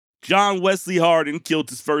John Wesley Hardin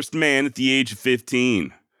killed his first man at the age of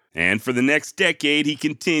 15, and for the next decade he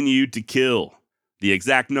continued to kill. The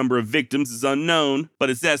exact number of victims is unknown,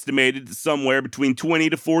 but it's estimated that somewhere between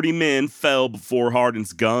 20 to 40 men fell before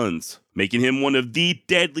Hardin's guns, making him one of the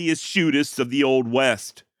deadliest shooters of the Old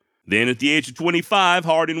West. Then at the age of 25,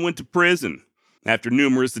 Hardin went to prison. After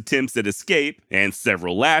numerous attempts at escape and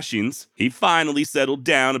several lashings, he finally settled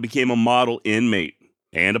down and became a model inmate.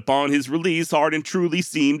 And upon his release, Hardin truly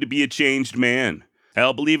seemed to be a changed man.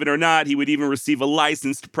 Hell, believe it or not, he would even receive a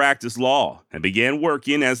license to practice law and began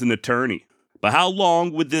working as an attorney. But how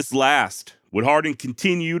long would this last? Would Hardin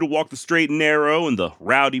continue to walk the straight and narrow in the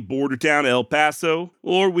rowdy border town of El Paso,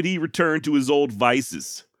 or would he return to his old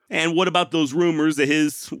vices? And what about those rumors of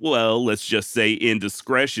his, well, let's just say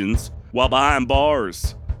indiscretions while behind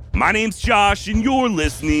bars? My name's Josh, and you're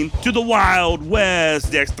listening to the Wild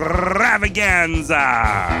West Extravaganza.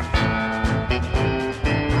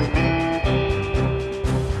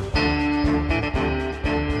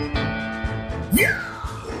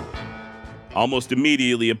 Almost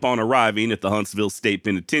immediately upon arriving at the Huntsville State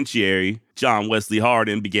Penitentiary, John Wesley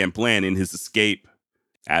Hardin began planning his escape.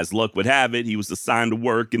 As luck would have it, he was assigned to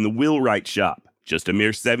work in the wheelwright shop, just a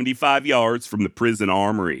mere 75 yards from the prison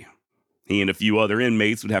armory. He and a few other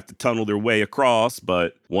inmates would have to tunnel their way across,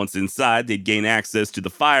 but once inside, they'd gain access to the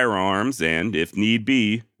firearms and, if need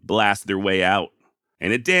be, blast their way out.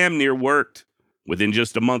 And it damn near worked. Within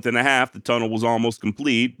just a month and a half, the tunnel was almost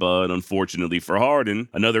complete, but unfortunately for Hardin,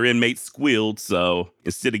 another inmate squealed, so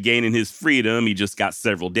instead of gaining his freedom, he just got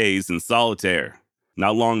several days in solitaire.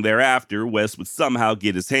 Not long thereafter, Wes would somehow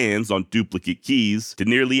get his hands on duplicate keys to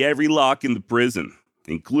nearly every lock in the prison,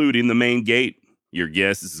 including the main gate. Your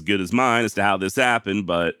guess is as good as mine as to how this happened,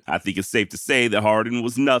 but I think it's safe to say that Hardin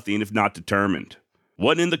was nothing if not determined.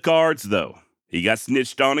 Wasn't in the cards, though. He got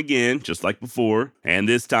snitched on again, just like before, and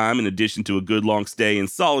this time, in addition to a good long stay in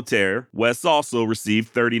solitaire, Wes also received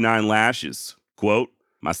 39 lashes. Quote,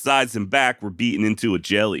 "My sides and back were beaten into a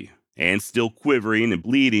jelly, and still quivering and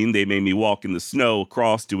bleeding, they made me walk in the snow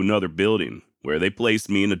across to another building, where they placed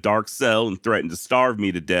me in a dark cell and threatened to starve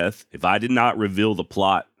me to death if I did not reveal the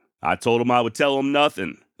plot. I told them I would tell them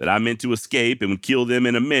nothing, that I meant to escape and would kill them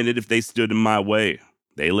in a minute if they stood in my way.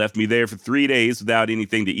 They left me there for 3 days without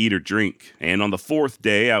anything to eat or drink, and on the 4th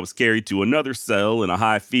day I was carried to another cell in a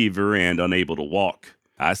high fever and unable to walk.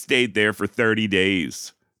 I stayed there for 30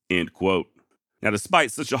 days. End quote. Now,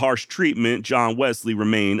 despite such a harsh treatment, John Wesley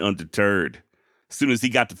remained undeterred. As soon as he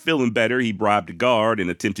got to feeling better, he bribed a guard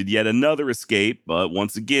and attempted yet another escape, but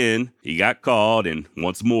once again, he got caught and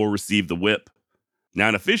once more received the whip. Now,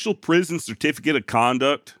 an official prison certificate of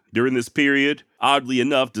conduct during this period, oddly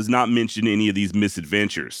enough, does not mention any of these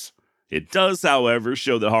misadventures. It does, however,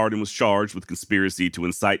 show that Hardin was charged with conspiracy to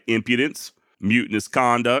incite impudence, mutinous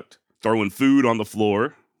conduct, throwing food on the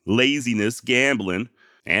floor, laziness, gambling,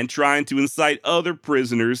 and trying to incite other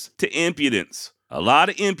prisoners to impudence. A lot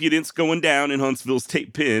of impudence going down in Huntsville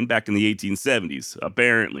State Pen back in the 1870s,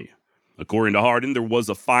 apparently. According to Hardin, there was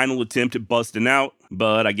a final attempt at busting out,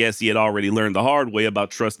 but I guess he had already learned the hard way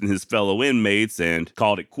about trusting his fellow inmates and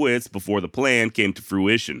called it quits before the plan came to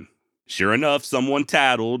fruition. Sure enough, someone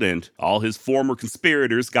tattled, and all his former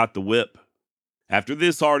conspirators got the whip. After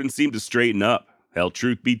this, Hardin seemed to straighten up. Hell,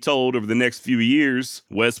 truth be told, over the next few years,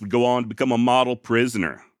 Wes would go on to become a model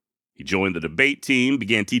prisoner. He joined the debate team,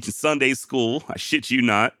 began teaching Sunday school, I shit you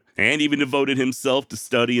not, and even devoted himself to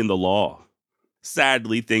studying the law.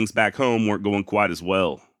 Sadly, things back home weren't going quite as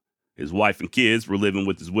well. His wife and kids were living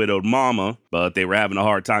with his widowed mama, but they were having a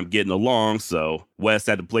hard time getting along, so Wes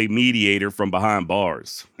had to play mediator from behind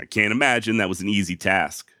bars. I can't imagine that was an easy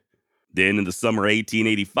task. Then, in the summer of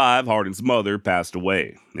 1885, Hardin's mother passed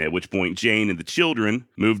away, at which point Jane and the children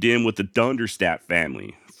moved in with the Dunderstadt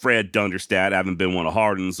family, Fred Dunderstadt having been one of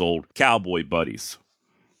Hardin's old cowboy buddies.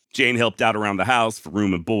 Jane helped out around the house for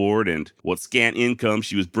room and board, and what scant income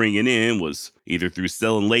she was bringing in was either through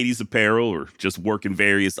selling ladies' apparel or just working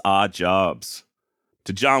various odd jobs.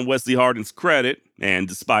 To John Wesley Hardin's credit, and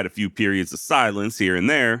despite a few periods of silence here and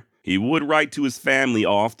there, he would write to his family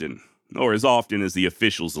often, or as often as the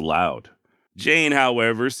officials allowed. Jane,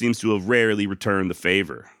 however, seems to have rarely returned the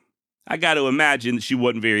favor. I got to imagine that she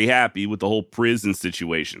wasn't very happy with the whole prison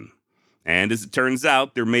situation. And as it turns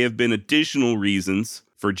out, there may have been additional reasons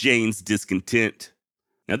for Jane's discontent.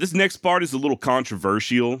 Now, this next part is a little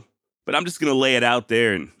controversial, but I'm just going to lay it out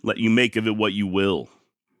there and let you make of it what you will.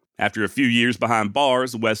 After a few years behind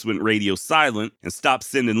bars, Wes went radio silent and stopped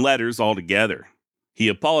sending letters altogether. He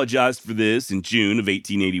apologized for this in June of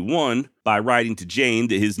 1881 by writing to Jane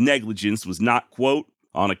that his negligence was not, quote,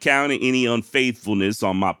 on account of any unfaithfulness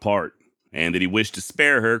on my part, and that he wished to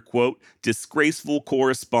spare her, quote, disgraceful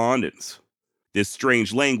correspondence. This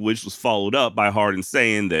strange language was followed up by Hardin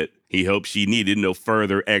saying that he hoped she needed no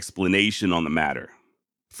further explanation on the matter.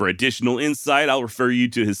 For additional insight, I'll refer you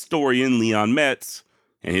to historian Leon Metz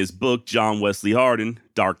and his book, John Wesley Hardin,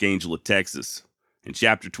 Dark Angel of Texas. In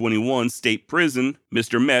Chapter 21, State Prison,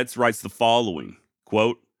 Mr. Metz writes the following,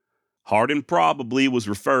 quote, Hardin probably was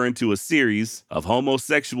referring to a series of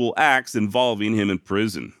homosexual acts involving him in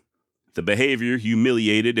prison. The behavior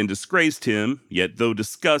humiliated and disgraced him, yet though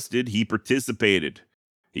disgusted, he participated.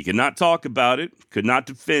 He could not talk about it, could not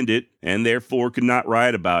defend it, and therefore could not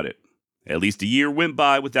write about it. At least a year went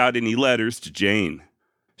by without any letters to Jane.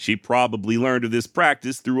 She probably learned of this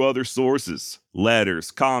practice through other sources,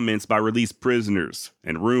 letters, comments by released prisoners,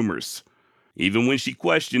 and rumors. Even when she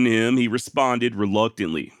questioned him, he responded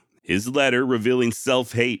reluctantly. His letter revealing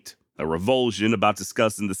self-hate, a revulsion about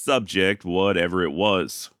discussing the subject, whatever it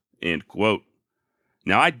was. End quote.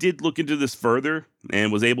 Now, I did look into this further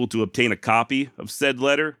and was able to obtain a copy of said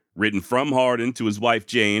letter written from Hardin to his wife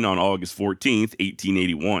Jane on August 14th,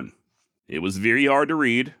 1881. It was very hard to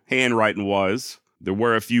read, handwriting-wise. There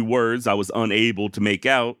were a few words I was unable to make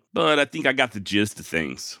out, but I think I got the gist of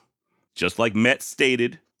things. Just like Metz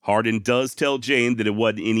stated, Hardin does tell Jane that it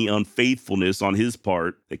wasn't any unfaithfulness on his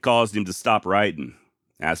part that caused him to stop writing.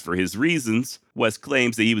 As for his reasons, West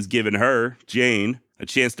claims that he was giving her, Jane, a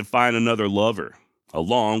chance to find another lover,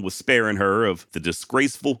 along with sparing her of the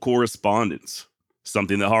disgraceful correspondence,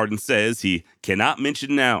 something that Hardin says he cannot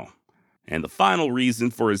mention now. And the final reason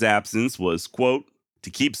for his absence was, quote, to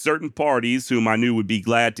keep certain parties whom I knew would be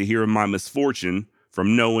glad to hear of my misfortune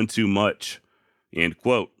from knowing too much, end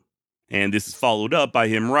quote. And this is followed up by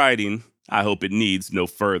him writing, I hope it needs no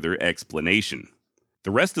further explanation.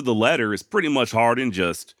 The rest of the letter is pretty much Hardin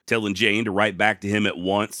just telling Jane to write back to him at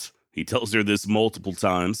once. He tells her this multiple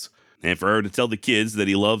times, and for her to tell the kids that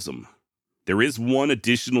he loves them. There is one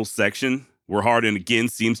additional section where Hardin again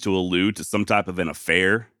seems to allude to some type of an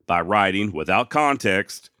affair by writing, without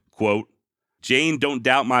context, quote, Jane, don't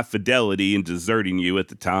doubt my fidelity in deserting you at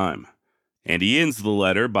the time. And he ends the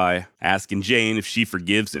letter by asking Jane if she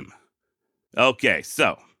forgives him. Okay,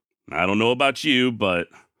 so, I don't know about you, but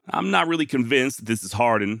I'm not really convinced that this is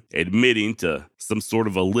Hardin admitting to some sort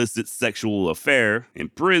of illicit sexual affair in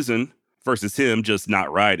prison versus him just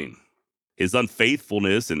not writing. His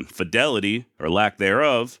unfaithfulness and fidelity, or lack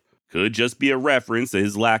thereof, could just be a reference to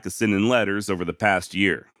his lack of sending letters over the past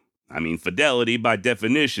year. I mean, fidelity, by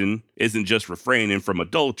definition, isn't just refraining from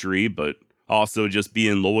adultery, but also just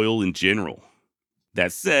being loyal in general.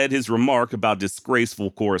 That said, his remark about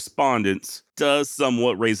disgraceful correspondence does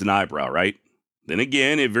somewhat raise an eyebrow, right? Then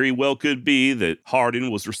again, it very well could be that Hardin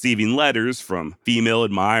was receiving letters from female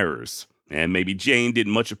admirers, and maybe Jane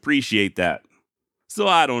didn't much appreciate that. So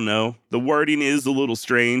I don't know. The wording is a little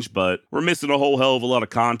strange, but we're missing a whole hell of a lot of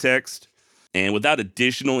context. And without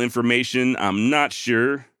additional information, I'm not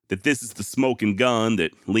sure that this is the smoking gun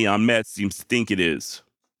that Leon Metz seems to think it is.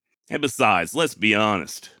 And besides, let's be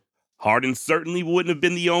honest, Hardin certainly wouldn't have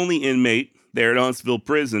been the only inmate there at Huntsville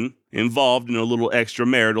Prison involved in a little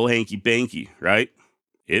extramarital hanky-panky, right?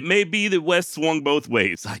 It may be that West swung both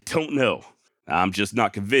ways, I don't know. I'm just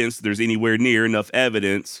not convinced there's anywhere near enough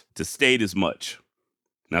evidence to state as much.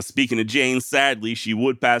 Now, speaking of Jane, sadly, she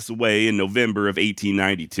would pass away in November of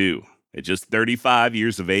 1892, at just 35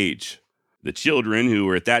 years of age. The children, who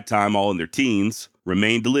were at that time all in their teens,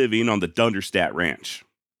 remained living on the Dunderstadt Ranch.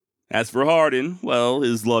 As for Hardin, well,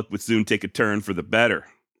 his luck would soon take a turn for the better.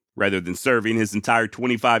 Rather than serving his entire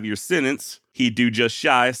 25-year sentence, he'd do just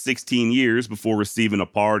shy of 16 years before receiving a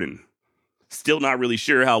pardon. Still not really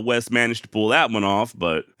sure how West managed to pull that one off,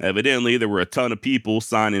 but evidently there were a ton of people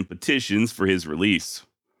signing petitions for his release.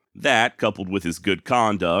 That, coupled with his good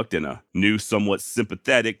conduct and a new, somewhat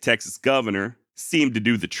sympathetic Texas governor, seemed to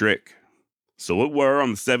do the trick. So it were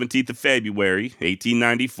on the 17th of February,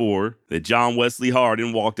 1894, that John Wesley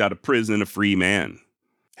Hardin walked out of prison a free man.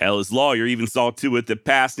 Hell, his lawyer even saw to it that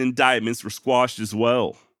past indictments were squashed as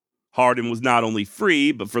well. Hardin was not only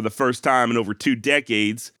free, but for the first time in over 2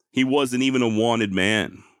 decades, he wasn't even a wanted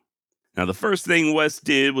man. Now, the first thing West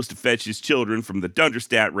did was to fetch his children from the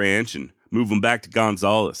Dunderstadt Ranch and move them back to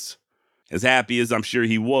Gonzales. As happy as I'm sure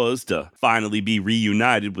he was to finally be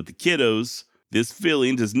reunited with the kiddos, this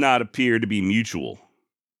feeling does not appear to be mutual.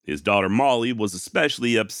 His daughter Molly was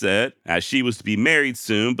especially upset, as she was to be married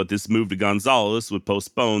soon, but this move to Gonzales would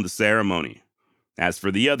postpone the ceremony. As for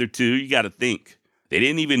the other two, you gotta think. They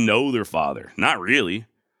didn't even know their father. Not really.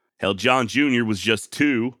 Hell, John Jr. was just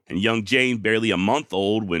 2, and young Jane barely a month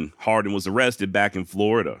old when Hardin was arrested back in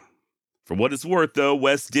Florida. For what it's worth, though,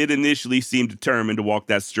 Wes did initially seem determined to walk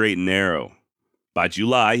that straight and narrow. By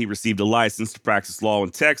July, he received a license to practice law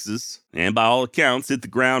in Texas, and by all accounts, hit the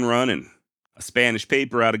ground running. A Spanish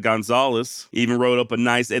paper out of Gonzales even wrote up a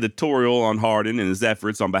nice editorial on Hardin and his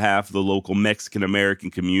efforts on behalf of the local Mexican-American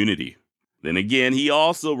community. Then again, he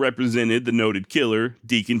also represented the noted killer,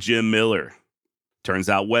 Deacon Jim Miller. Turns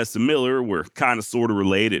out Wes and Miller were kinda sorta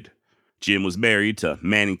related. Jim was married to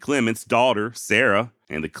Manning Clement's daughter, Sarah,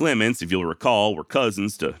 and the Clements, if you'll recall, were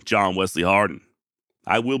cousins to John Wesley Hardin.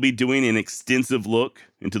 I will be doing an extensive look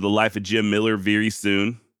into the life of Jim Miller very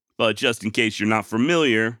soon, but just in case you're not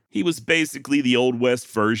familiar, he was basically the Old West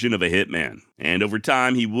version of a hitman, and over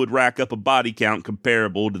time he would rack up a body count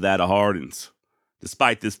comparable to that of Hardin's.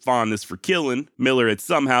 Despite this fondness for killing, Miller had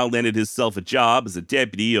somehow landed himself a job as a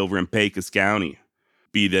deputy over in Pecos County.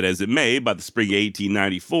 Be that as it may, by the spring of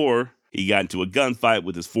 1894, he got into a gunfight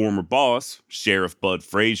with his former boss, Sheriff Bud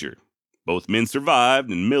Frazier. Both men survived,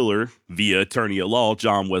 and Miller, via attorney at law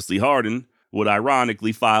John Wesley Hardin, would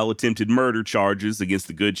ironically file attempted murder charges against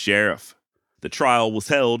the good sheriff. The trial was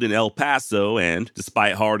held in El Paso and,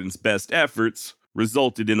 despite Hardin's best efforts,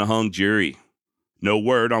 resulted in a hung jury. No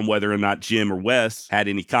word on whether or not Jim or Wes had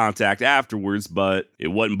any contact afterwards, but it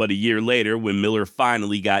wasn't but a year later when Miller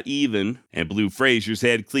finally got even and blew Frazier's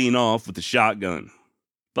head clean off with a shotgun.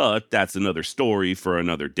 But that's another story for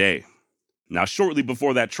another day. Now, shortly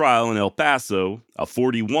before that trial in El Paso, a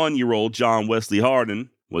 41-year-old John Wesley Hardin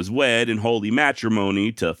was wed in holy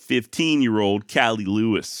matrimony to 15-year-old Callie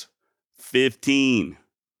Lewis. 15.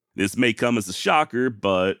 This may come as a shocker,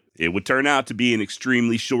 but it would turn out to be an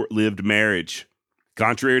extremely short-lived marriage.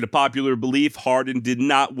 Contrary to popular belief, Hardin did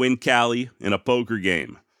not win Callie in a poker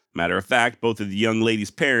game. Matter of fact, both of the young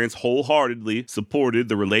lady's parents wholeheartedly supported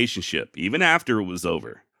the relationship, even after it was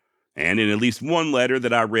over. And in at least one letter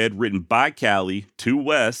that I read written by Callie to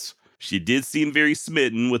Wes, she did seem very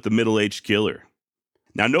smitten with the middle-aged killer.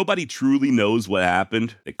 Now, nobody truly knows what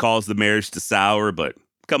happened that caused the marriage to sour, but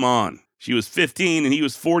come on. She was 15 and he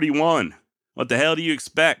was 41. What the hell do you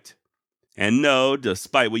expect? And no,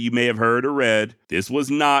 despite what you may have heard or read, this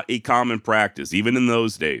was not a common practice, even in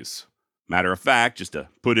those days. Matter of fact, just to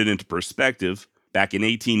put it into perspective, back in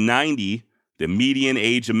 1890, the median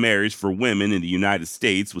age of marriage for women in the United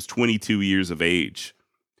States was 22 years of age.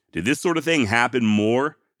 Did this sort of thing happen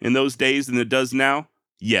more in those days than it does now?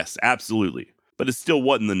 Yes, absolutely. But it still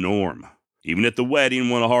wasn't the norm. Even at the wedding,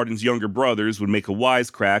 one of Hardin's younger brothers would make a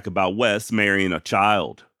wisecrack about Wes marrying a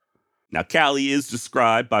child. Now, Callie is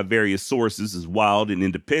described by various sources as wild and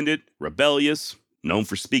independent, rebellious, known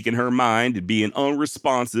for speaking her mind and being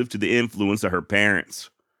unresponsive to the influence of her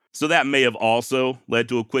parents. So that may have also led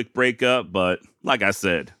to a quick breakup, but like I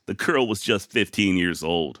said, the girl was just 15 years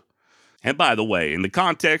old. And by the way, in the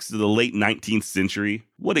context of the late 19th century,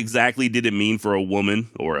 what exactly did it mean for a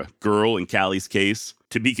woman, or a girl in Callie's case,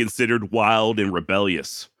 to be considered wild and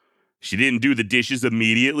rebellious? She didn't do the dishes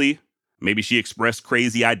immediately. Maybe she expressed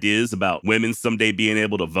crazy ideas about women someday being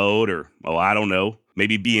able to vote, or, oh, I don't know,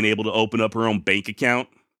 maybe being able to open up her own bank account.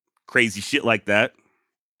 Crazy shit like that.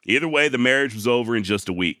 Either way, the marriage was over in just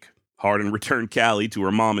a week. Hardin returned Callie to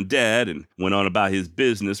her mom and dad and went on about his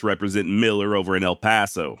business representing Miller over in El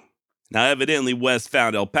Paso. Now, evidently, Wes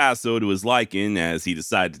found El Paso to his liking as he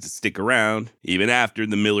decided to stick around even after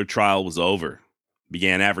the Miller trial was over.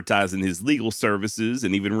 Began advertising his legal services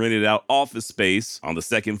and even rented out office space on the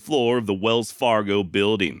second floor of the Wells Fargo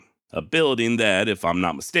building. A building that, if I'm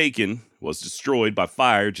not mistaken, was destroyed by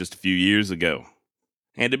fire just a few years ago.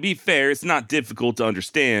 And to be fair, it's not difficult to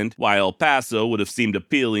understand why El Paso would have seemed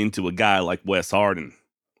appealing to a guy like Wes Hardin.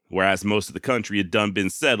 Whereas most of the country had done been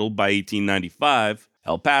settled by 1895,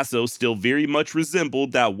 El Paso still very much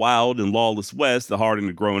resembled that wild and lawless West that Hardin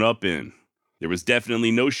had grown up in. There was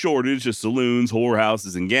definitely no shortage of saloons,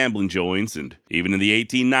 whorehouses, and gambling joints, and even in the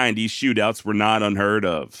 1890s, shootouts were not unheard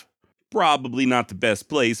of. Probably not the best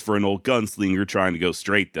place for an old gunslinger trying to go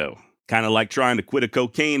straight, though. Kind of like trying to quit a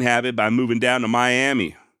cocaine habit by moving down to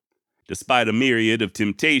Miami. Despite a myriad of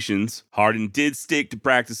temptations, Hardin did stick to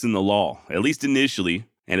practicing the law, at least initially,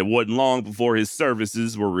 and it wasn't long before his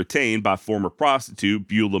services were retained by former prostitute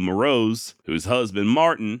Beulah Morose, whose husband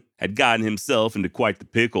Martin had gotten himself into quite the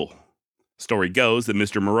pickle. Story goes that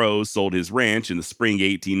Mr. Morose sold his ranch in the spring of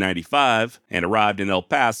 1895 and arrived in El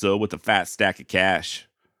Paso with a fat stack of cash.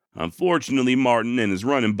 Unfortunately, Martin and his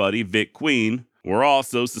running buddy, Vic Queen, were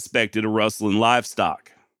also suspected of rustling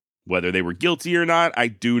livestock. Whether they were guilty or not, I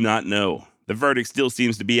do not know. The verdict still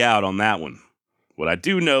seems to be out on that one. What I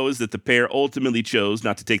do know is that the pair ultimately chose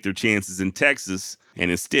not to take their chances in Texas and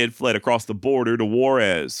instead fled across the border to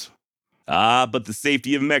Juarez. But the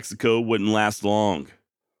safety of Mexico wouldn't last long.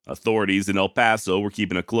 Authorities in El Paso were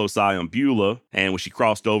keeping a close eye on Beulah, and when she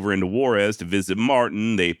crossed over into Juarez to visit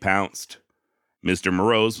Martin, they pounced. Mr.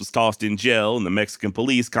 Moroz was tossed in jail, and the Mexican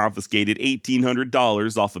police confiscated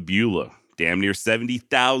 $1,800 off of Beulah, damn near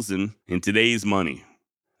 $70,000 in today's money.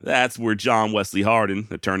 That's where John Wesley Hardin,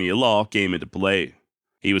 attorney at law, came into play.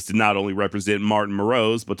 He was to not only represent Martin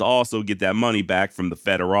Moroz, but to also get that money back from the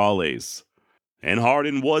Federales. And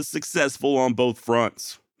Hardin was successful on both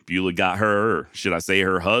fronts. Beulah got her, or should I say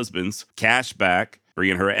her husband's, cash back,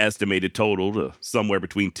 bringing her estimated total to somewhere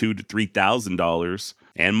between $2,000 to $3,000,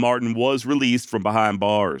 and Martin was released from behind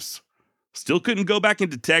bars. Still couldn't go back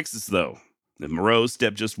into Texas, though. If Moroz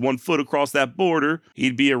stepped just 1 foot across that border,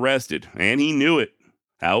 he'd be arrested, and he knew it.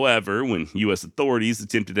 However, when U.S. authorities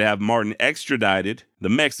attempted to have Martin extradited, the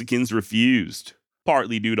Mexicans refused,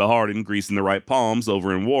 partly due to Hardin greasing the right palms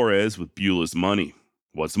over in Juarez with Beulah's money.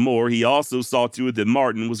 What's more, he also saw to it that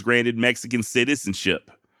Martin was granted Mexican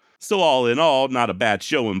citizenship. So all in all, not a bad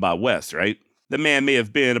showing by Wes, right? The man may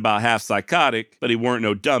have been about half psychotic, but he weren't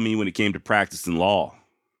no dummy when it came to practicing law.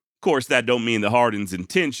 Of course, that don't mean that Hardin's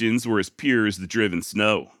intentions were as pure as the driven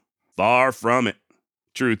snow. Far from it.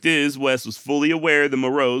 Truth is, Wes was fully aware that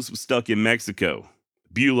Moroz was stuck in Mexico.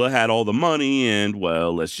 Beulah had all the money and,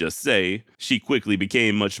 well, let's just say, she quickly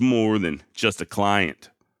became much more than just a client.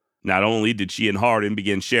 Not only did she and Hardin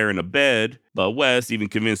begin sharing a bed, but Wes even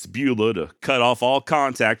convinced Beulah to cut off all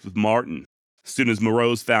contact with Martin. As soon as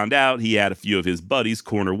Moroz found out, he had a few of his buddies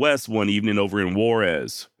corner Wes one evening over in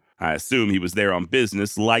Juarez. I assume he was there on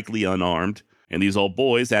business, likely unarmed, and these old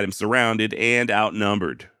boys had him surrounded and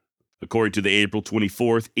outnumbered. According to the April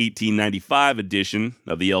 24th, 1895 edition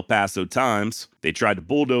of the El Paso Times, they tried to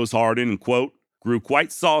bulldoze Hardin and, quote, grew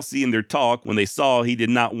quite saucy in their talk when they saw he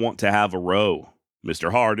did not want to have a row.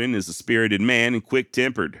 Mr. Hardin is a spirited man and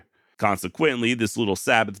quick-tempered. Consequently, this little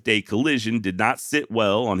Sabbath day collision did not sit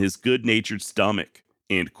well on his good-natured stomach,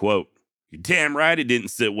 end quote. You're damn right it didn't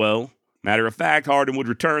sit well. Matter of fact, Hardin would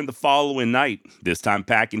return the following night, this time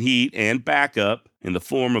packing heat and backup in the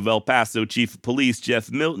form of El Paso Chief of Police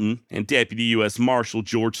Jeff Milton and Deputy U.S. Marshal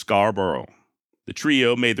George Scarborough. The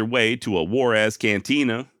trio made their way to a Juarez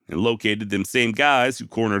cantina and located them same guys who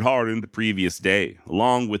cornered Hardin the previous day,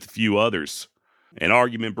 along with a few others. An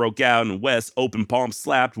argument broke out and Wes open palm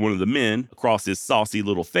slapped one of the men across his saucy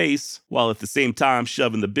little face, while at the same time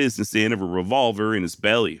shoving the business end of a revolver in his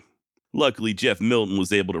belly. Luckily, Jeff Milton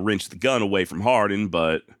was able to wrench the gun away from Hardin,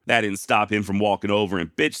 but that didn't stop him from walking over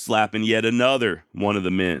and bitch-slapping yet another one of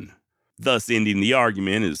the men, thus ending the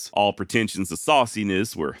argument as all pretensions of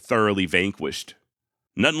sauciness were thoroughly vanquished.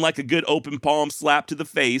 Nothing like a good open palm slap to the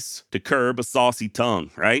face to curb a saucy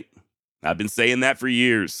tongue, right? I've been saying that for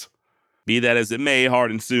years. Be that as it may,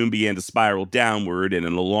 Hardin soon began to spiral downward at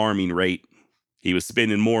an alarming rate. He was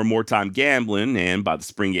spending more and more time gambling, and by the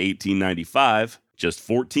spring of 1895, just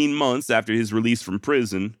 14 months after his release from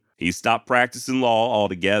prison, he stopped practicing law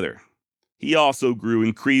altogether. He also grew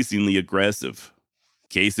increasingly aggressive.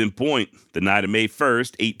 Case in point, the night of May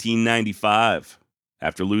 1st, 1895.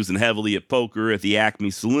 After losing heavily at poker at the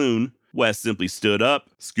Acme Saloon, Wes simply stood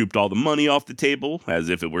up, scooped all the money off the table as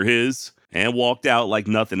if it were his, and walked out like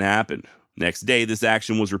nothing happened. Next day, this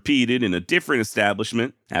action was repeated in a different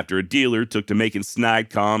establishment after a dealer took to making snide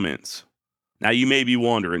comments. Now you may be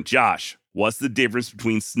wondering, Josh, what's the difference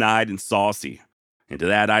between snide and saucy? And to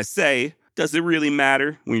that I say, does it really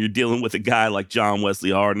matter when you're dealing with a guy like John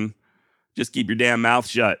Wesley Hardin? Just keep your damn mouth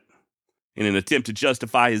shut. In an attempt to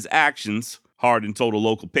justify his actions, Hardin told a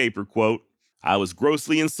local paper, quote, I was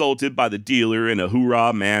grossly insulted by the dealer in a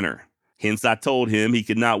hoorah manner. Hence I told him he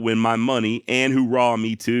could not win my money and hoorah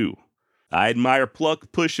me too. I admire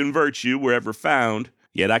pluck, push, and virtue wherever found,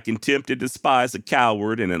 yet I contempt and despise a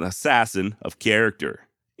coward and an assassin of character.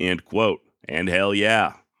 End quote. And hell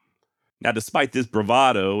yeah. Now, despite this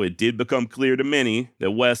bravado, it did become clear to many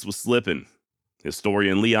that Wes was slipping.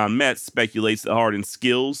 Historian Leon Metz speculates that Hardin's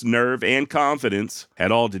skills, nerve, and confidence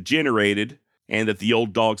had all degenerated, and that the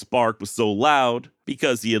old dog's bark was so loud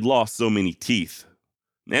because he had lost so many teeth.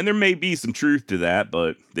 And there may be some truth to that,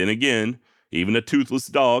 but then again, even a toothless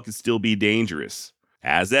dog can still be dangerous,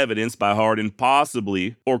 as evidenced by Hardin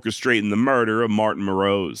possibly orchestrating the murder of Martin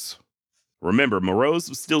Moroz. Remember, Moroz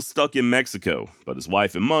was still stuck in Mexico, but his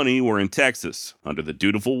wife and money were in Texas, under the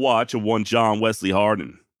dutiful watch of one John Wesley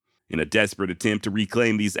Hardin. In a desperate attempt to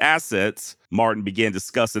reclaim these assets, Martin began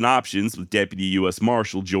discussing options with Deputy U.S.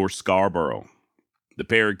 Marshal George Scarborough. The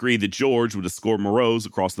pair agreed that George would escort Moroz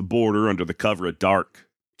across the border under the cover of dark,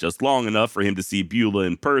 just long enough for him to see Beulah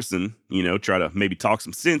in person, try to maybe talk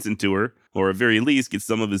some sense into her, or at very least get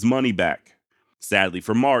some of his money back. Sadly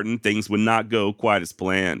for Martin, things would not go quite as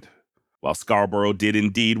planned. While Scarborough did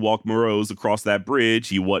indeed walk Moreau's across that bridge,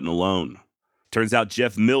 he wasn't alone. Turns out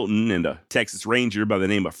Jeff Milton and a Texas Ranger by the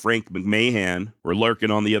name of Frank McMahon were lurking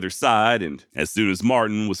on the other side, and as soon as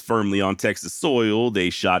Martin was firmly on Texas soil, they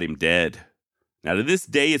shot him dead. Now, to this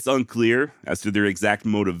day, it's unclear as to their exact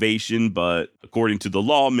motivation, but according to the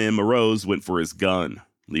lawmen, Moreau's went for his gun,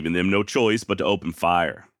 leaving them no choice but to open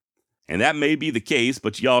fire. And that may be the case,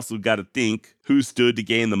 but you also got to think who stood to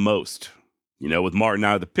gain the most. With Martin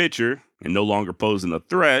out of the picture and no longer posing a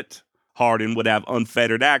threat, Hardin would have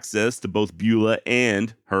unfettered access to both Beulah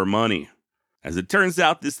and her money. As it turns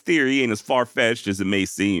out, this theory ain't as far-fetched as it may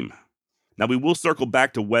seem. Now, we will circle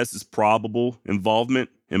back to Wes's probable involvement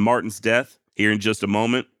in Martin's death here in just a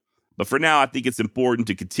moment, but for now, I think it's important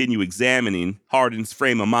to continue examining Hardin's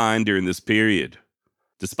frame of mind during this period.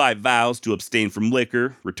 Despite vows to abstain from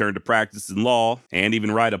liquor, return to practice in law, and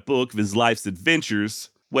even write a book of his life's adventures,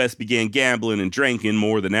 Wes began gambling and drinking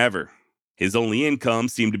more than ever. His only income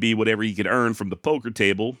seemed to be whatever he could earn from the poker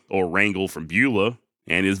table or wrangle from Beulah,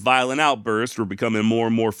 and his violent outbursts were becoming more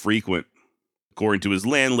and more frequent. According to his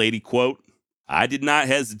landlady, quote, "I did not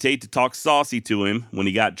hesitate to talk saucy to him when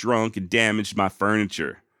he got drunk and damaged my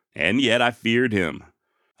furniture, and yet I feared him.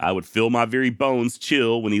 I would feel my very bones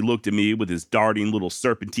chill when he looked at me with his darting little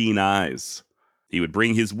serpentine eyes. He would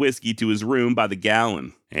bring his whiskey to his room by the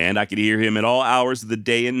gallon, and I could hear him at all hours of the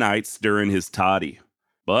day and night stirring his toddy.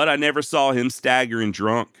 But I never saw him staggering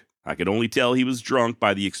drunk. I could only tell he was drunk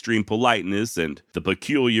by the extreme politeness and the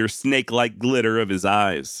peculiar snake-like glitter of his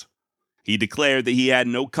eyes. He declared that he had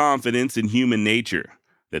no confidence in human nature,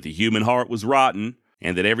 that the human heart was rotten,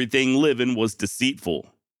 and that everything living was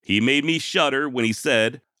deceitful. He made me shudder when he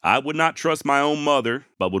said, I would not trust my own mother,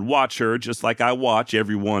 but would watch her just like I watch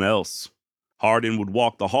everyone else. Hardin would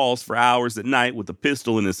walk the halls for hours at night with a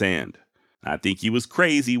pistol in his hand. I think he was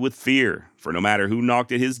crazy with fear, for no matter who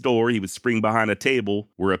knocked at his door, he would spring behind a table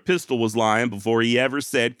where a pistol was lying before he ever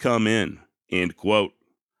said, come in." End quote.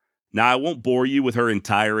 Now, I won't bore you with her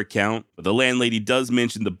entire account, but the landlady does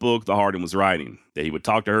mention the book that Hardin was writing, that he would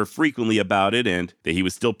talk to her frequently about it, and that he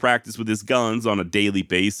would still practice with his guns on a daily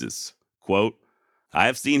basis. Quote, "I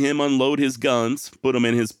have seen him unload his guns, put them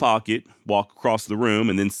in his pocket, walk across the room,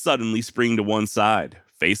 and then suddenly spring to one side,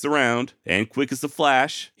 face around, and quick as a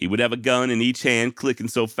flash, he would have a gun in each hand clicking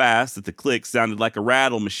so fast that the click sounded like a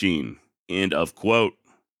rattle machine." End of quote.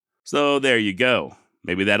 So there you go.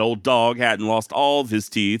 Maybe that old dog hadn't lost all of his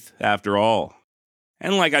teeth after all.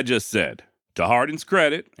 And like I just said, to Hardin's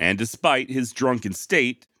credit, and despite his drunken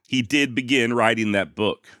state, he did begin writing that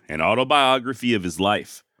book, an autobiography of his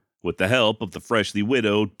life, with the help of the freshly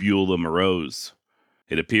widowed Beulah Moreau's.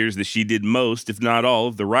 It appears that she did most, if not all,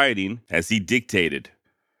 of the writing as he dictated.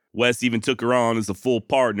 Wes even took her on as a full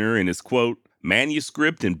partner in his, quote,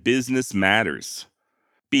 "manuscript and business matters."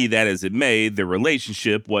 Be that as it may, their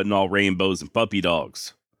relationship wasn't all rainbows and puppy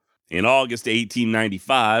dogs. In August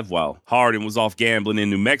 1895, while Hardin was off gambling in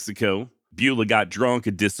New Mexico, Beulah got drunk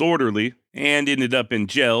and disorderly and ended up in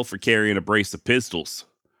jail for carrying a brace of pistols.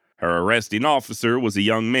 Her arresting officer was a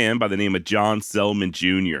young man by the name of John Selman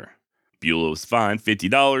Jr. Beulah was fined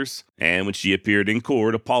 $50, and when she appeared in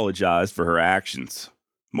court, apologized for her actions.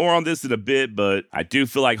 More on this in a bit, but I do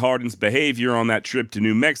feel like Hardin's behavior on that trip to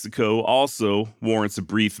New Mexico also warrants a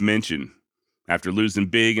brief mention. After losing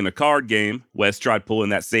big in a card game, Wes tried pulling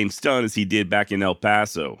that same stunt as he did back in El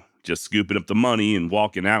Paso, just scooping up the money and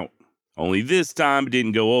walking out. Only this time it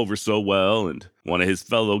didn't go over so well, and one of his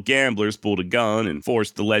fellow gamblers pulled a gun and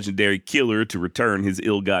forced the legendary killer to return his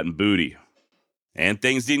ill-gotten booty. And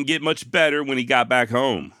things didn't get much better when he got back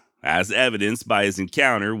home, as evidenced by his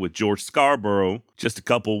encounter with George Scarborough just a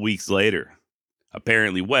couple weeks later.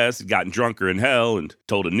 Apparently, Wes had gotten drunker in hell and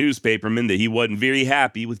told a newspaperman that he wasn't very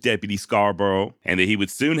happy with Deputy Scarborough and that he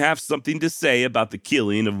would soon have something to say about the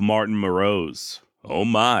killing of Martin Moreau's. Oh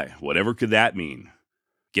my, whatever could that mean?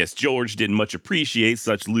 Guess George didn't much appreciate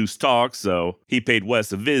such loose talk, so he paid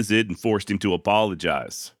Wes a visit and forced him to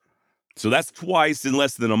apologize. So that's twice in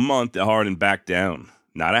less than a month that Hardin backed down.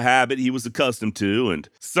 Not a habit he was accustomed to, and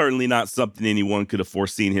certainly not something anyone could have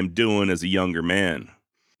foreseen him doing as a younger man.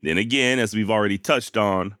 Then again, as we've already touched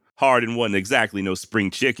on, Hardin wasn't exactly no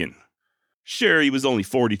spring chicken. Sure, he was only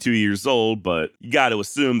 42 years old, but you gotta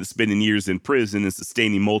assume that spending years in prison and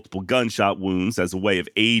sustaining multiple gunshot wounds as a way of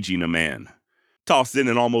aging a man. Toss in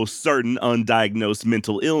an almost certain undiagnosed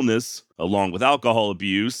mental illness, along with alcohol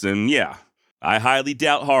abuse, and yeah, I highly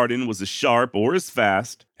doubt Hardin was as sharp or as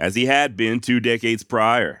fast as he had been 2 decades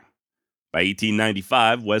prior. By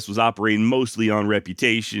 1895, Wes was operating mostly on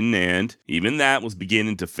reputation, and even that was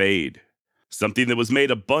beginning to fade. Something that was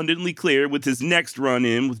made abundantly clear with his next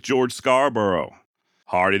run-in with George Scarborough.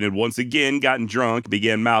 Hardin had once again gotten drunk and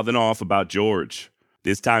began mouthing off about George.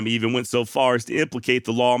 This time he even went so far as to implicate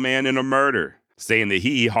the lawman in a murder, saying that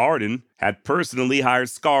he, Hardin, had personally hired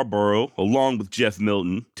Scarborough, along with Jeff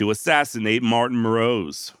Milton, to assassinate Martin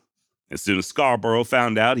Morose. As soon as Scarborough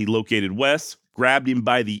found out, he located Wes, grabbed him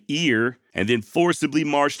by the ear, and then forcibly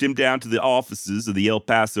marched him down to the offices of the El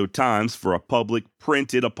Paso Times for a public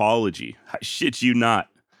printed apology. I shit you not.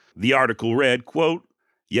 The article read, quote,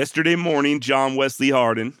 "Yesterday morning, John Wesley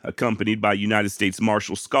Hardin, accompanied by United States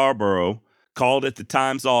Marshal Scarborough, called at the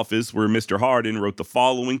Times office where Mr. Hardin wrote the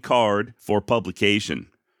following card for publication.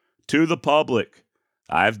 To the public,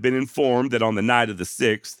 I have been informed that on the night of the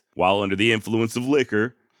 6th, while under the influence of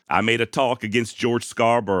liquor, I made a talk against George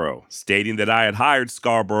Scarborough, stating that I had hired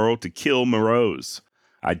Scarborough to kill Morose.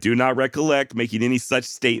 I do not recollect making any such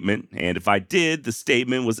statement, and if I did, the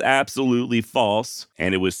statement was absolutely false,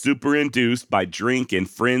 and it was superinduced by drink and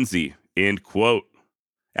frenzy." End quote.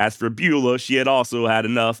 As for Beulah, she had also had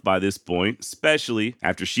enough by this point, especially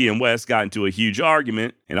after she and Wes got into a huge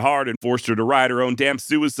argument, and Hardin forced her to write her own damn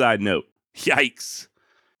suicide note. Yikes!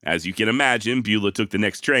 As you can imagine, Beulah took the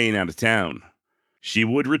next train out of town. She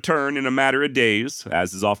would return in a matter of days,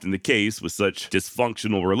 as is often the case with such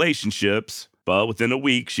dysfunctional relationships, but within a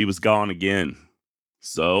week she was gone again.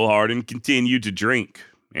 So Hardin continued to drink,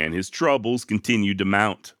 and his troubles continued to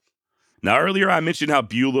mount. Now earlier I mentioned how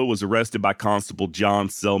Beulah was arrested by Constable John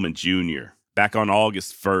Selman Jr. back on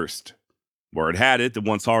August 1st. Word had it that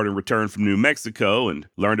once Hardin returned from New Mexico and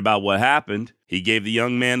learned about what happened, he gave the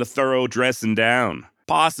young man a thorough dressing down,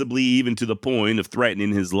 possibly even to the point of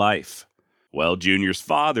threatening his life. Well, Junior's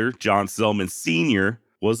father, John Selman Sr.,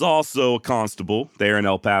 was also a constable there in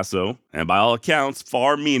El Paso, and by all accounts,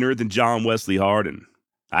 far meaner than John Wesley Hardin.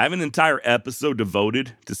 I have an entire episode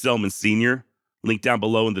devoted to Selman Sr., linked down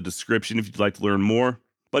below in the description if you'd like to learn more,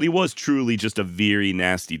 but he was truly just a very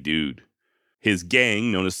nasty dude. His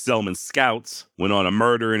gang, known as Selman Scouts, went on a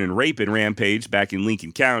murdering and raping rampage back in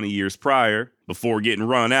Lincoln County years prior, before getting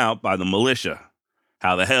run out by the militia.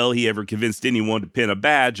 How the hell he ever convinced anyone to pin a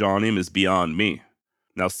badge on him is beyond me.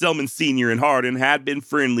 Now, Selman Sr. and Hardin had been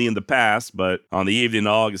friendly in the past, but on the evening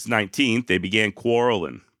of August 19th, they began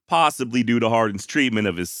quarreling, possibly due to Hardin's treatment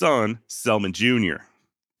of his son, Selman Jr.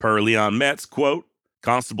 Per Leon Metz, quote,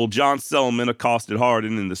 "Constable John Selman accosted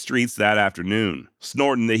Hardin in the streets that afternoon,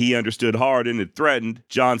 snorting that he understood Hardin had threatened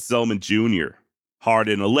John Selman Jr.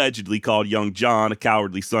 Hardin allegedly called young John a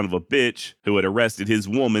cowardly son of a bitch who had arrested his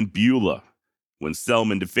woman, Beulah. When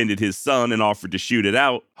Selman defended his son and offered to shoot it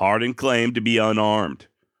out, Hardin claimed to be unarmed.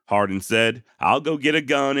 Hardin said, 'I'll go get a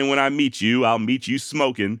gun, and when I meet you, I'll meet you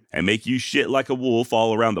smoking and make you shit like a wolf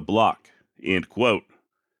all around the block.' End quote.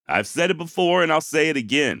 I've said it before and I'll say it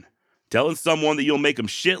again. Telling someone that you'll make them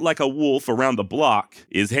shit like a wolf around the block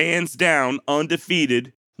is hands down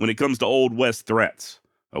undefeated when it comes to Old West threats.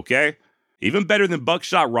 Okay? Even better than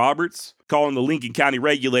Buckshot Roberts calling the Lincoln County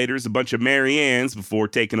regulators a bunch of Mary Anns before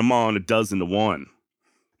taking them on 12-1.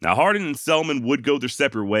 Now, Hardin and Selman would go their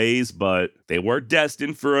separate ways, but they were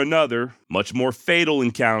destined for another, much more fatal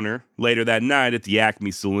encounter later that night at the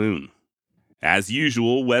Acme Saloon. As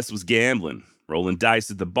usual, Wes was gambling, rolling dice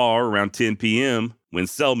at the bar around 10 p.m. when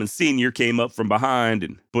Selman Sr. came up from behind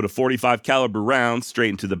and put a .45 caliber round straight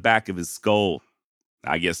into the back of his skull.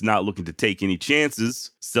 I guess not looking to take any chances,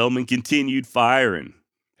 Selman continued firing.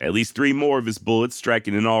 At least 3 more of his bullets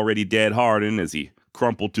striking an already dead Hardin as he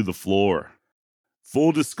crumpled to the floor.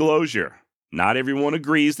 Full disclosure, not everyone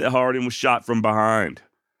agrees that Hardin was shot from behind.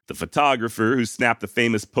 The photographer who snapped the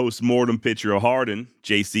famous post-mortem picture of Hardin,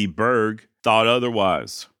 J.C. Berg, thought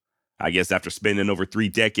otherwise. I guess after spending over 3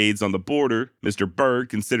 decades on the border, Mr. Berg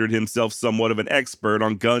considered himself somewhat of an expert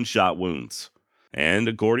on gunshot wounds. And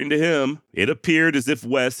according to him, it appeared as if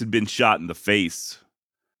Wes had been shot in the face.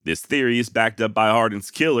 This theory is backed up by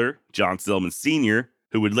Hardin's killer, John Selman Sr.,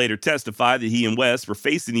 who would later testify that he and Wes were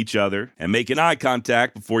facing each other and making eye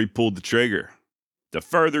contact before he pulled the trigger. To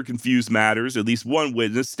further confuse matters, at least one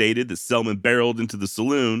witness stated that Selman barreled into the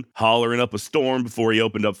saloon, hollering up a storm before he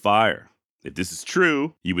opened up fire. If this is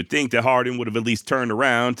true, you would think that Hardin would have at least turned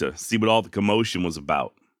around to see what all the commotion was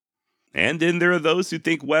about. And then there are those who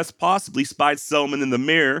think Wes possibly spied Selman in the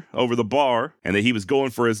mirror over the bar and that he was going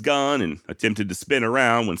for his gun and attempted to spin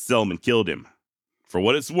around when Selman killed him. For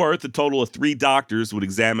what it's worth, a total of 3 doctors would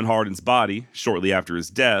examine Hardin's body shortly after his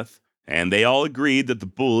death, and they all agreed that the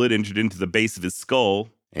bullet entered into the base of his skull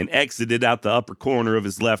and exited out the upper corner of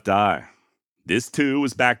his left eye. This, too,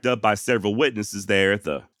 was backed up by several witnesses there at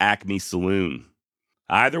the Acme Saloon.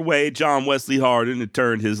 Either way, John Wesley Hardin had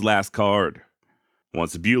turned his last card.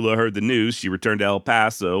 Once Beulah heard the news, she returned to El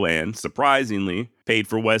Paso and, surprisingly, paid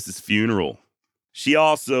for Wes's funeral. She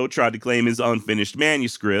also tried to claim his unfinished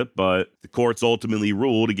manuscript, but the courts ultimately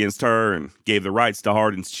ruled against her and gave the rights to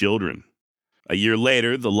Hardin's children. A year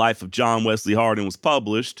later, The Life of John Wesley Hardin was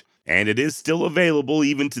published, and it is still available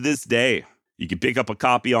even to this day. You can pick up a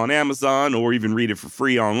copy on Amazon or even read it for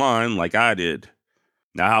free online like I did.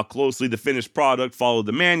 Now, how closely the finished product followed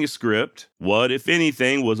the manuscript, what, if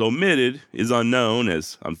anything, was omitted, is unknown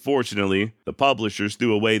as, unfortunately, the publishers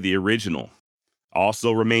threw away the original.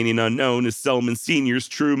 Also remaining unknown is Selman Sr.'s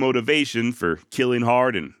true motivation for killing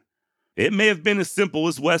Hardin. It may have been as simple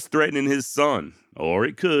as Wes threatening his son, or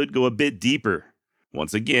it could go a bit deeper.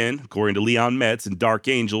 Once again, according to Leon Metz and Dark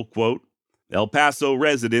Angel, quote, El Paso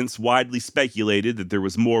residents widely speculated that there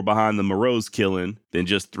was more behind the Moreau's killing than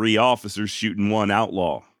just 3 officers shooting one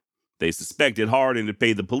outlaw. They suspected Hardin to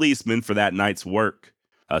pay the policeman for that night's work.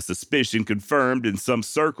 A suspicion confirmed in some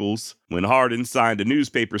circles when Hardin signed a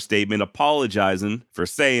newspaper statement apologizing for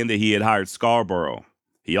saying that he had hired Scarborough.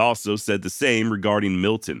 He also said the same regarding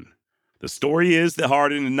Milton. The story is that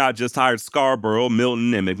Hardin had not just hired Scarborough,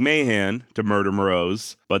 Milton, and McMahon to murder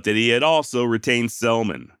Moreau's, but that he had also retained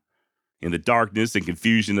Selman. In the darkness and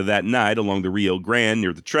confusion of that night along the Rio Grande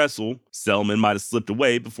near the trestle, Selman might have slipped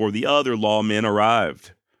away before the other lawmen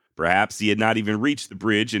arrived. Perhaps he had not even reached the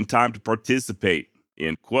bridge in time to participate.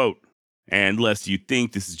 End quote. And lest you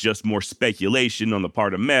think this is just more speculation on the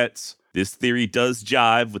part of Metz, this theory does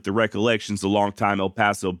jive with the recollections of longtime El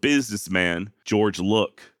Paso businessman George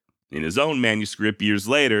Look. In his own manuscript years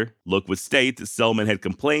later, Look would state that Selman had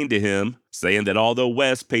complained to him, saying that although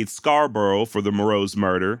West paid Scarborough for the Moreau's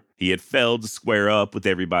murder, he had failed to square up with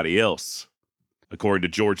everybody else. According to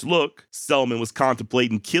George Look, Selman was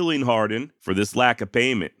contemplating killing Hardin for this lack of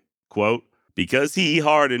payment. Quote, because he,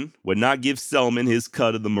 Hardin, would not give Selman his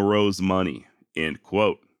cut of the Moreau's money. End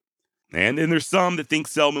quote. And then there's some that think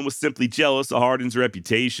Selman was simply jealous of Hardin's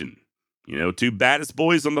reputation. You know, 2 baddest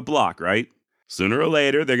boys on the block, right? Sooner or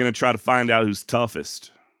later, they're going to try to find out who's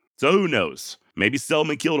toughest. So who knows? Maybe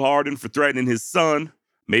Selman killed Hardin for threatening his son.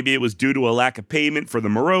 Maybe it was due to a lack of payment for the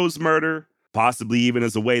Moreau's murder. Possibly even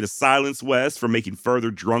as a way to silence West from making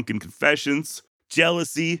further drunken confessions.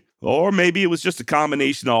 Jealousy. Or maybe it was just a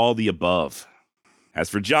combination of all the above. As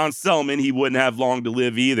for John Selman, he wouldn't have long to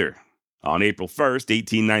live either. On April 1st,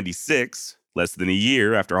 1896, less than a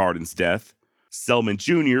year after Hardin's death, Selman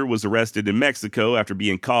Jr. was arrested in Mexico after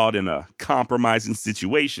being caught in a compromising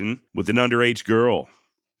situation with an underage girl.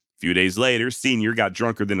 A few days later, Sr. got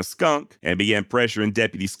drunker than a skunk and began pressuring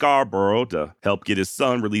Deputy Scarborough to help get his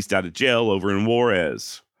son released out of jail over in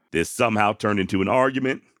Juarez. This somehow turned into an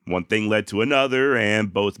argument. One thing led to another,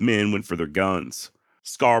 and both men went for their guns.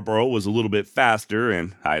 Scarborough was a little bit faster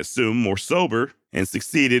and, I assume, more sober, and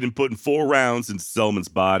succeeded in putting 4 rounds into Selman's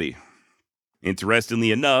body.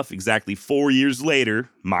 Interestingly enough, exactly 4 years later,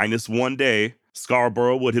 minus 1 day,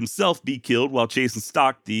 Scarborough would himself be killed while chasing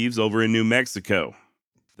stock thieves over in New Mexico.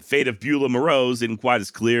 The fate of Beulah Moreau isn't quite as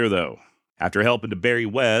clear, though. After helping to bury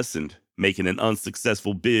Wes and making an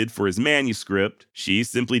unsuccessful bid for his manuscript, she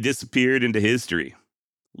simply disappeared into history.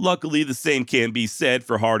 Luckily, the same can be said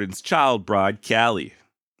for Hardin's child bride, Callie.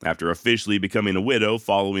 After officially becoming a widow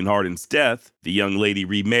following Hardin's death, the young lady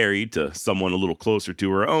remarried to someone a little closer to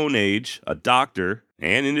her own age, a doctor,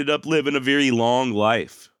 and ended up living a very long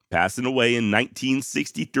life, passing away in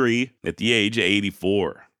 1963 at the age of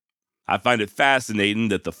 84. I find it fascinating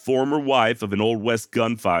that the former wife of an Old West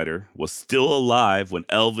gunfighter was still alive when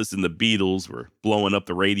Elvis and the Beatles were blowing up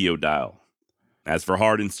the radio dial. As for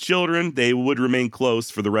Hardin's children, they would remain close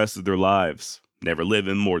for the rest of their lives, never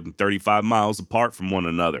living more than 35 miles apart from one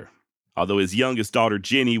another. Although his youngest daughter,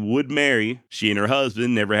 Jenny, would marry, she and her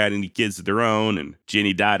husband never had any kids of their own, and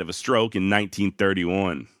Jenny died of a stroke in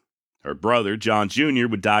 1931. Her brother, John Jr.,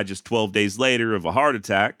 would die just 12 days later of a heart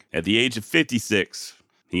attack at the age of 56.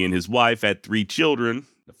 He and his wife had 3 children,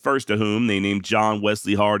 the first of whom they named John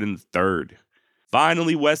Wesley Hardin III.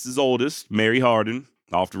 Finally, Wes's oldest, Mary Hardin,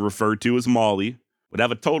 often referred to as Molly, would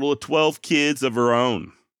have a total of 12 kids of her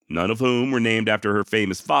own, none of whom were named after her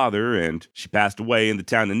famous father, and she passed away in the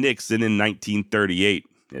town of Nixon in 1938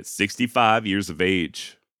 at 65 years of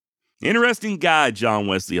age. Interesting guy, John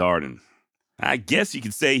Wesley Hardin. I guess you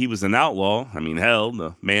could say he was an outlaw. I mean, hell,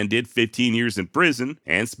 the man did 15 years in prison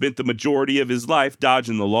and spent the majority of his life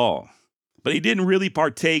dodging the law. But he didn't really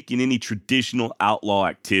partake in any traditional outlaw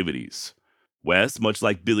activities. Wes, much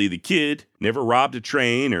like Billy the Kid, never robbed a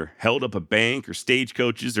train or held up a bank or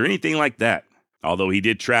stagecoaches or anything like that. Although he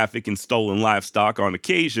did traffic in stolen livestock on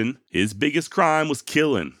occasion, his biggest crime was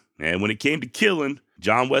killing. And when it came to killing,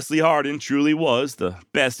 John Wesley Hardin truly was the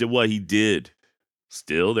best at what he did.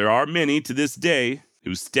 Still, there are many to this day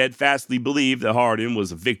who steadfastly believed that Hardin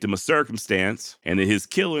was a victim of circumstance and that his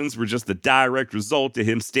killings were just the direct result of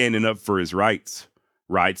him standing up for his rights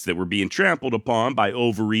that were being trampled upon by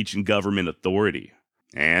overreaching government authority.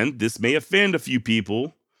 And this may offend a few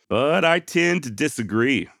people, but I tend to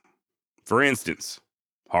disagree. For instance,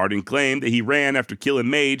 Hardin claimed that he ran after killing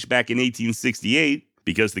Mage back in 1868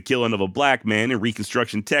 because the killing of a black man in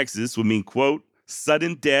Reconstruction, Texas would mean, quote,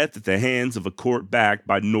 sudden death at the hands of a court backed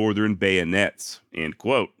by Northern bayonets, end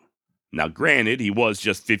quote. Now granted, he was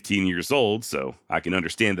just 15 years old, so I can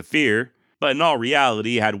understand the fear, but in all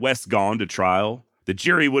reality, had West gone to trial, the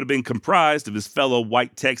jury would have been comprised of his fellow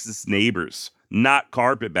white Texas neighbors, not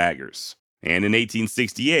carpetbaggers. And in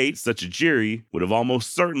 1868, such a jury would have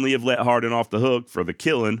almost certainly have let Hardin off the hook for the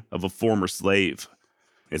killing of a former slave.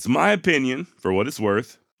 It's my opinion, for what it's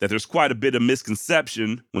worth, that there's quite a bit of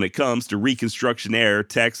misconception when it comes to Reconstruction-era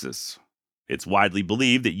Texas. It's widely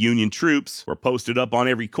believed that Union troops were posted up on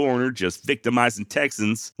every corner just victimizing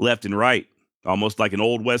Texans left and right, almost like an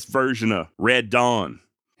Old West version of Red Dawn.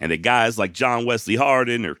 And that guys like John Wesley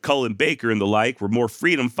Hardin or Cullen Baker and the like were more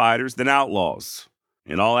freedom fighters than outlaws.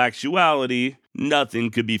 In all actuality, nothing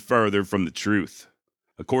could be further from the truth.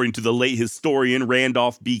 According to the late historian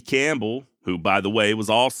Randolph B. Campbell, who, by the way, was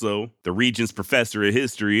also the Regents Professor of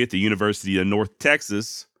History at the University of North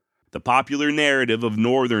Texas, the popular narrative of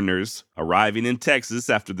Northerners arriving in Texas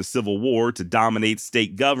after the Civil War to dominate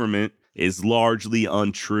state government is largely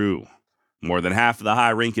untrue. More than half of the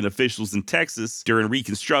high-ranking officials in Texas during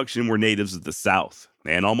Reconstruction were natives of the South,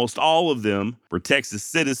 and almost all of them were Texas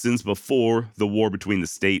citizens before the war between the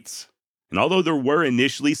states. And although there were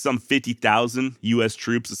initially some 50,000 U.S.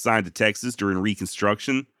 troops assigned to Texas during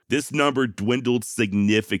Reconstruction, this number dwindled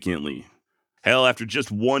significantly. Hell, after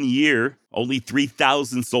just 1 year, only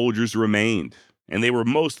 3,000 soldiers remained, and they were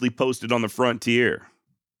mostly posted on the frontier.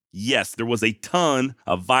 Yes, there was a ton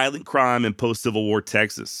of violent crime in post-Civil War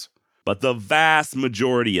Texas, but the vast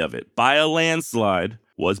majority of it, by a landslide,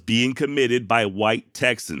 was being committed by white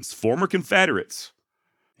Texans, former Confederates.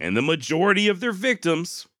 And the majority of their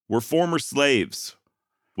victims were former slaves.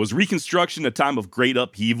 Was Reconstruction a time of great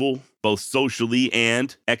upheaval, both socially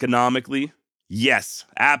and economically? Yes,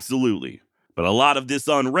 absolutely. But a lot of this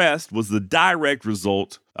unrest was the direct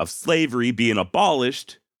result of slavery being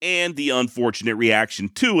abolished and the unfortunate reaction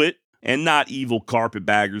to it, and not evil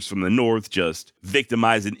carpetbaggers from the North just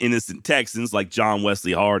victimizing innocent Texans like John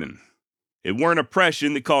Wesley Hardin. It weren't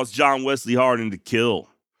oppression that caused John Wesley Hardin to kill.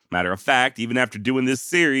 Matter of fact, even after doing this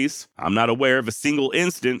series, I'm not aware of a single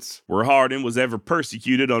instance where Hardin was ever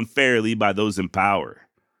persecuted unfairly by those in power.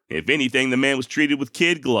 If anything, the man was treated with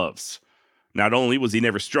kid gloves. Not only was he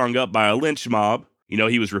never strung up by a lynch mob,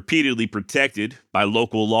 he was repeatedly protected by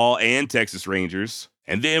local law and Texas Rangers.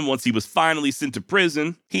 And then once he was finally sent to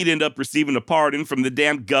prison, he'd end up receiving a pardon from the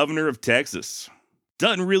damn governor of Texas.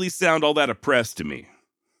 Doesn't really sound all that oppressed to me.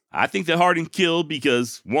 I think that Hardin killed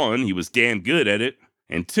because, 1, he was damn good at it,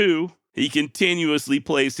 and 2, he continuously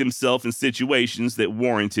placed himself in situations that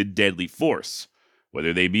warranted deadly force,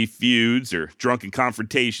 whether they be feuds or drunken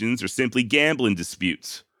confrontations or simply gambling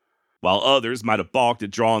disputes. While others might have balked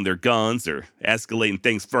at drawing their guns or escalating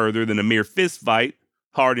things further than a mere fistfight,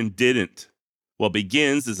 Hardin didn't. What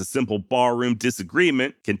begins as a simple barroom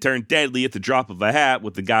disagreement can turn deadly at the drop of a hat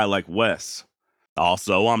with a guy like Wes.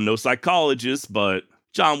 Also, I'm no psychologist, but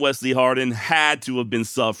John Wesley Hardin had to have been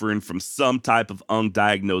suffering from some type of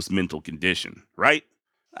undiagnosed mental condition, right?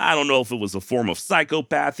 I don't know if it was a form of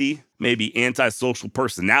psychopathy, maybe antisocial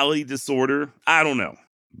personality disorder, I don't know.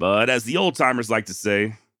 But as the old-timers like to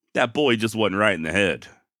say, that boy just wasn't right in the head.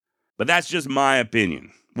 But that's just my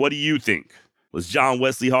opinion. What do you think? Was John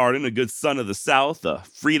Wesley Hardin a good son of the South, a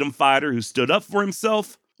freedom fighter who stood up for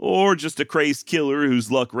himself, or just a crazed killer whose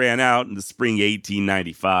luck ran out in the spring of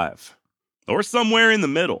 1895? Or somewhere in the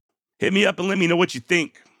middle? Hit me up and let me know what you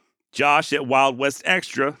think. Josh at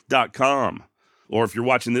wildwestextra.com. Or if you're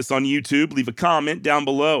watching this on YouTube, leave a comment down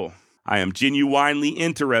below. I am genuinely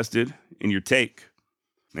interested in your take.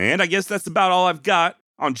 And I guess that's about all I've got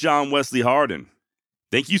on John Wesley Hardin.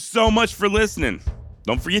 Thank you so much for listening.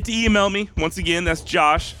 Don't forget to email me. Once again, that's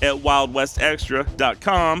Josh at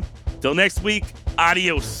wildwestextra.com. Till next week,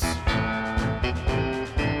 adios.